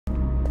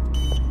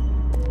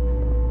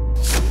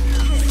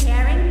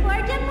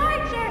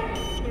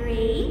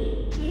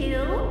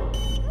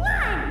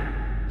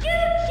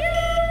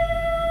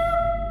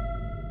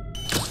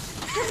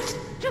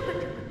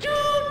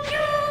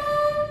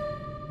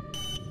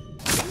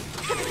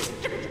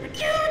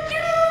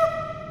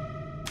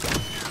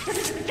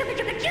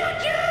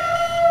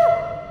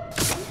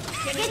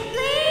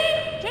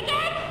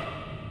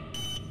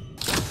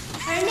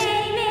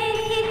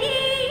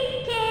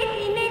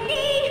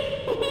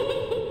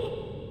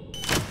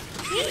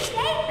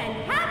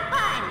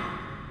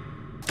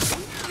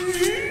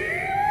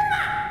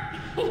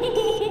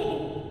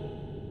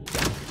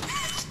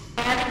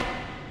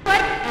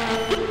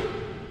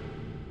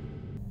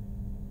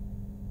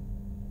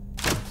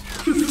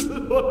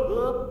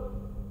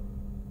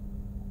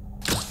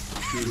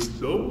Does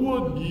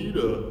someone need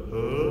a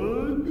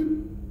hug?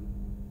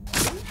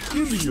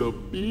 Give me a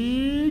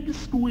big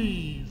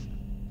squeeze.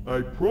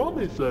 I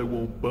promise I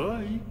won't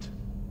bite.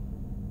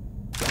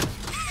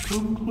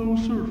 Come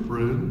closer,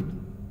 friend.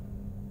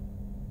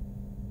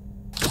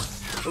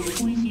 I'll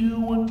squeeze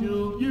you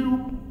until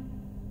you...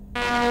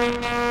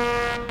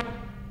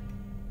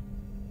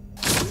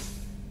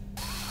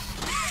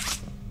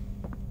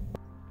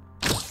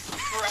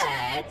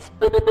 Let's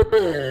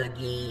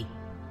boogie.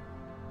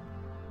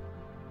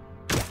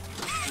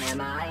 Am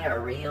I a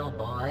real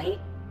boy?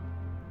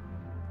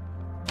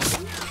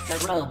 The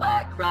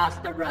robot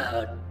crossed the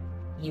road.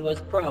 He was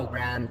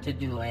programmed to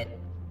do it.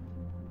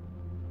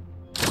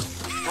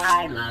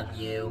 I love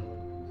you.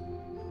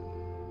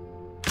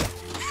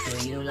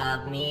 Do you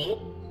love me?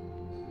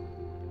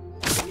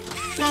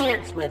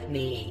 Dance with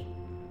me.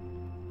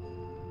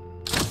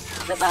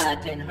 The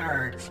button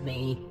hurts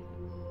me.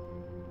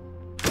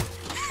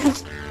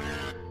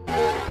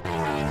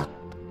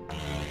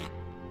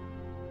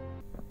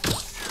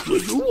 Do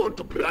you want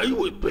to play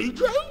with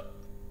BJ?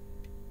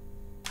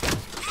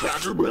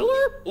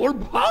 Caterpillar or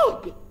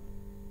Bug?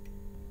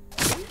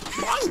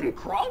 I'm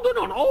crawling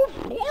on all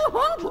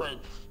 400s.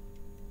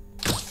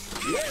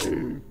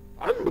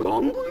 I'm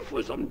hungry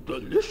for some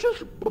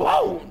delicious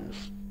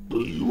bones. Do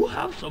you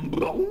have some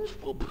bones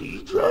for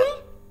PJ?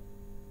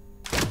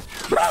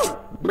 Brown!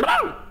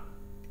 Brown!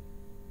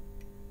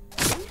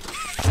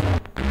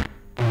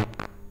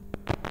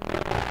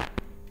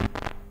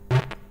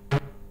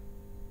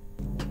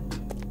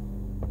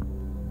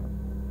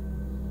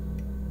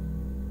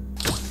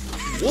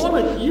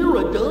 Wanna hear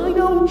a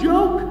dino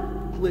joke?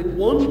 Click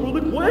once for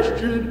the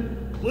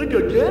question, click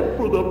again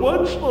for the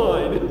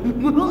punchline.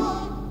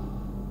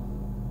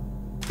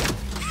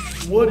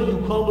 What do you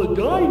call a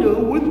dino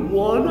with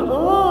one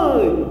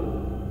eye?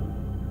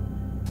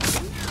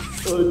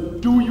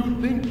 Do you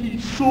think he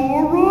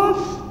saw us?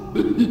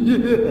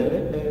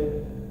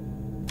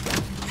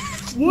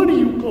 What do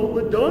you call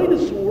a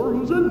dinosaur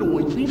who's a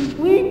noisy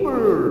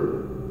sleeper?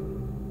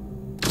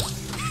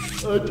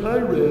 A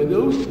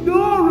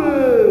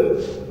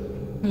Tyrannosaurus!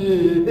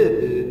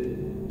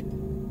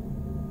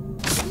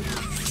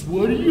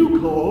 What do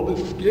you call the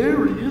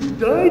scariest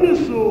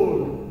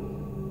dinosaur?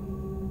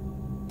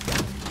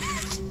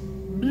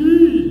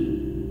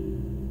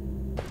 Me!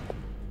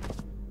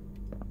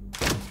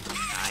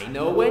 I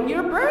know when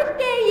your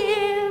birthday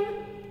is!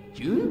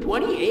 June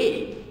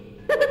 28th.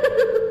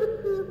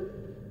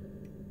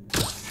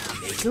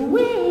 Make a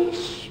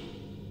wish!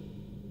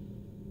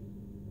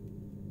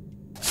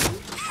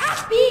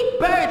 Happy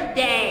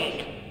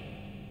birthday!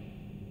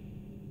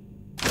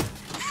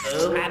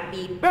 Oh,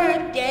 happy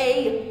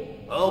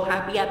birthday! Oh,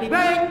 happy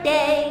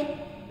birthday!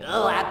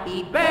 Oh,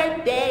 happy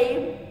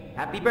birthday!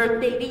 Happy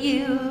birthday to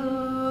you!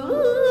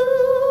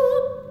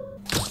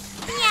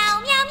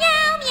 Meow, meow,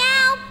 meow,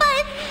 meow,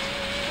 but...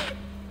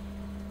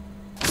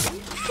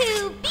 To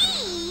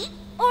be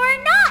or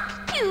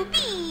not to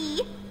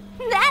be?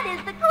 That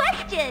is the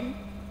question.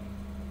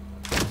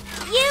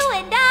 You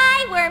and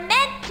I were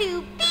meant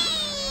to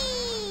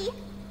be.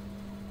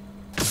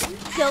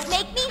 Don't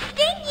make me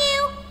sting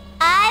you.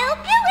 I'll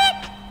do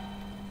it.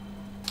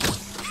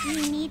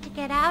 You need to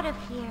get out of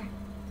here.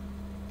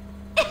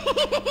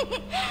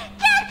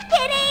 Just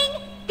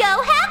kidding.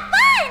 Go have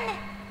fun.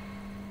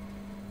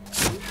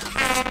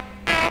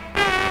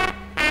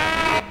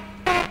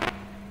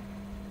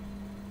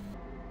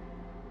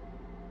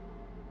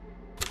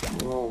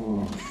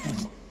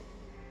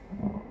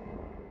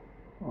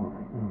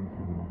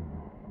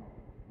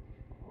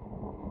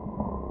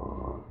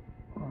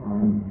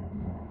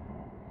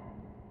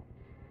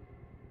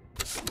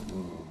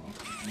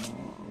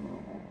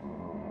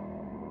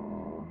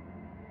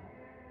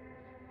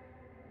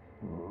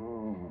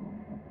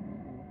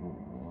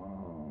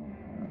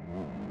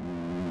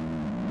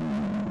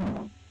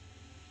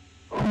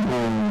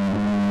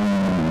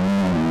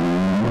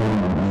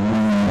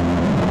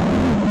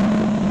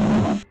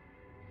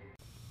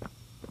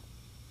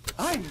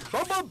 I'm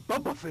Bubba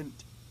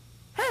Bubbaphant.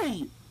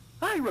 Hey,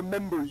 I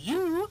remember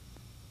you.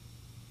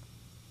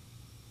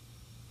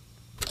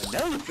 An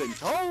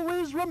elephant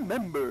always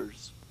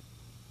remembers.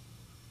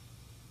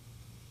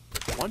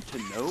 Want to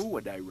know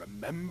what I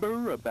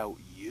remember about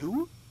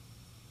you?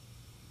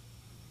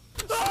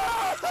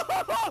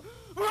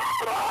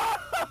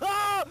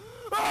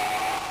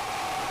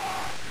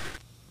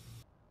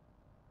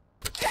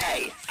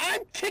 Hey,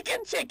 I'm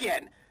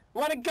Chicken!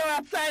 Wanna go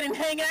outside and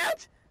hang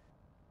out?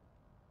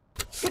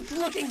 It's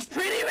looking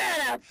pretty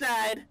bad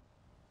outside!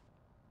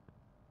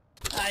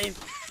 I've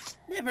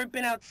never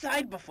been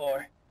outside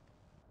before.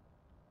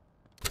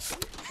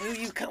 Will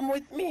you come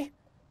with me?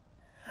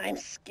 I'm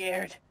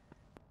scared.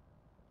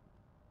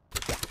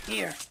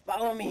 Here,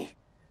 follow me.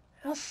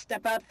 I'll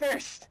step out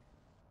first.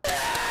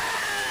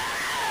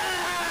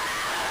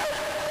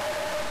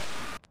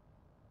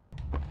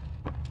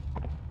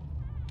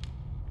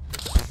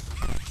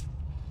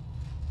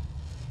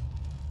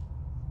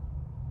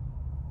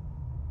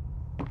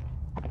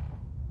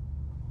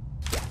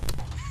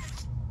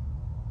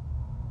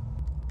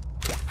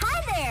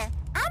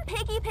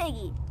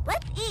 piggy.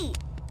 Let's eat.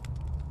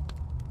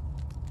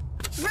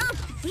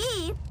 Roast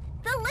beef?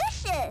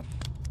 Delicious.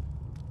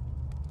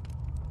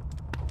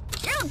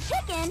 Grilled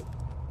chicken?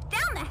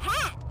 Down the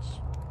hatch.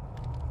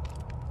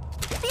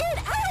 Seared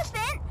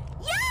elephant?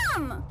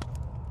 Yum!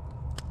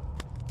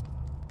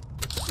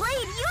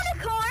 Played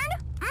unicorn?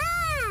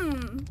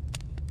 Mmm!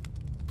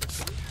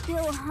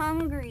 Still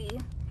hungry.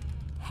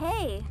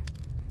 Hey,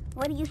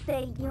 what do you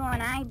say you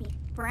and I be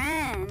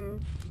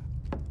friends?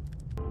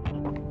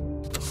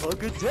 A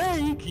hug a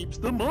day keeps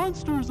the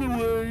monsters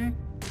away.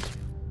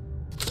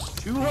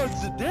 2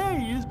 hugs a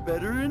day is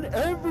better in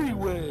every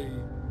way.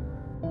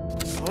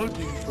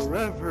 Hugging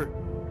forever.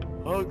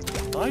 Hugs,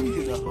 I'm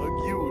gonna hug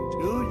you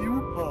until you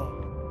pop.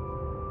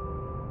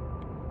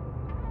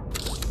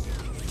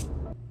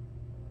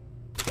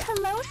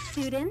 Hello,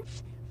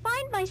 students.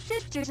 Find my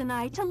sisters and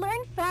I to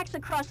learn facts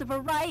across a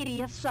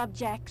variety of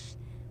subjects.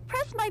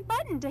 Press my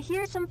button to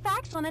hear some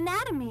facts on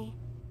anatomy.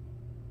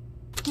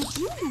 Did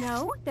you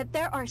know that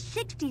there are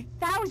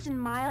 60,000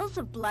 miles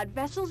of blood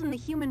vessels in the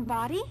human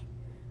body?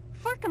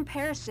 For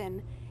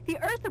comparison, the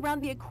Earth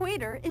around the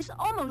equator is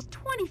almost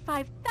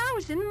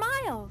 25,000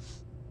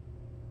 miles.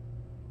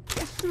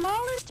 The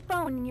smallest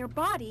bone in your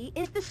body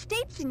is the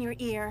stapes in your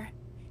ear.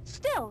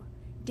 Still,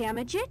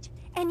 damage it,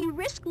 and you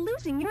risk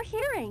losing your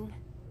hearing.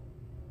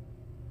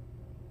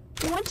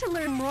 Want to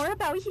learn more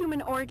about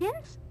human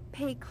organs?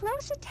 Pay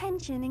close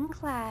attention in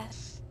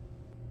class.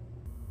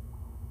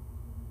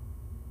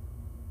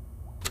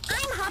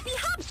 I'm Hoppy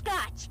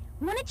Hopscotch.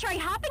 Wanna try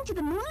hopping to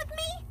the moon with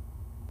me?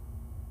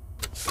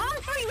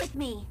 On 3 with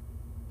me.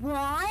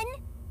 1,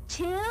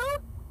 2,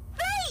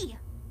 3!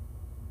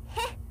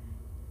 Heh,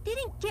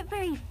 didn't get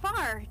very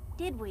far,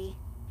 did we?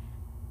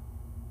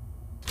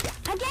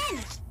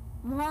 Again!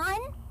 1,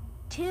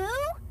 2,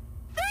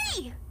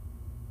 3!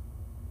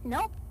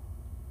 Nope,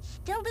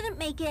 still didn't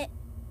make it.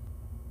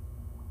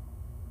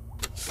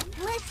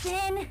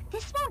 Listen,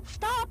 this won't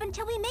stop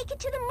until we make it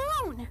to the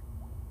moon.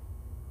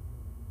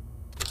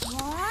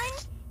 1,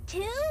 2...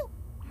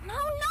 No,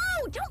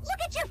 don't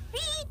look at your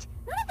feet!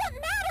 None of that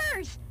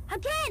matters!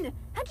 Again!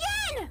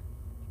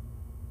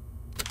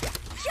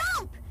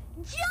 Jump!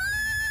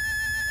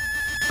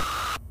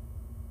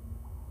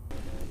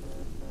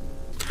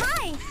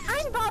 Hi,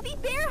 I'm Bobby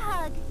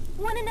Bearhug.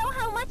 Wanna know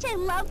how much I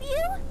love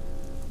you?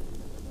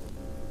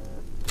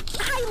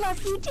 I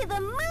love you to the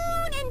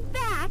moon and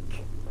back.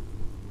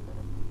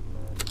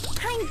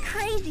 I'm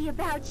crazy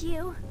about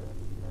you.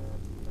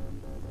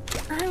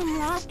 I'm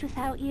lost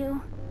without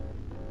you.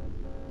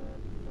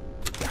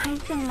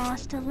 I've been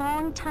lost a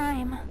long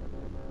time.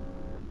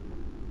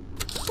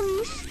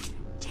 Please,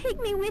 take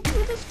me with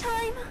you this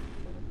time.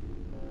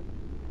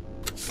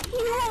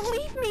 You won't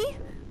leave me,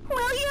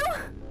 will you?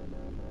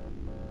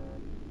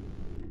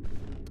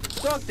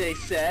 Dog Day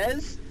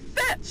says,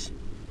 fetch!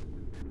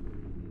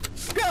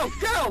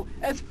 Go!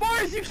 As far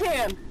as you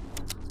can!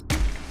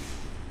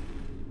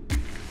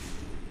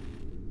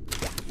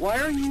 Why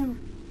are you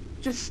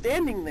just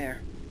standing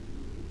there?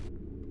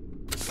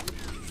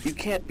 You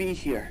can't be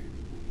here.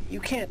 You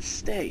can't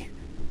stay.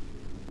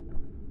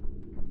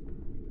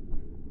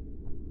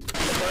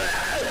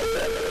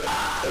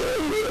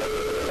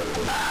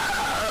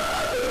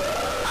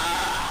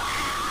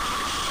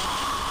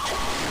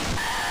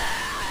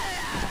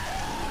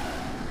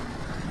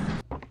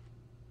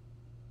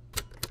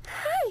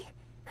 Hi,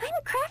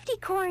 I'm Crafty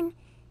Corn.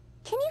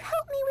 Can you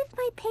help me with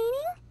my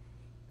painting?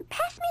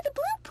 Pass me the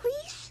blue,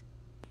 please.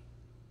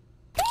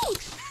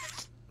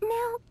 Thanks!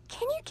 Now,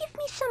 can you give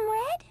me some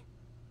red?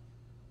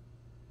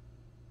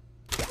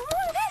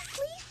 More of that,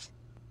 please.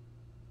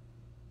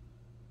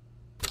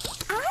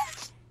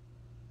 Out?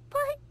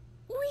 But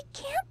we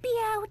can't be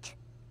out.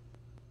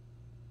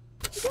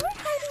 You're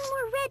hiding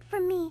more red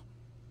from me.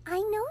 I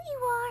know you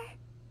are.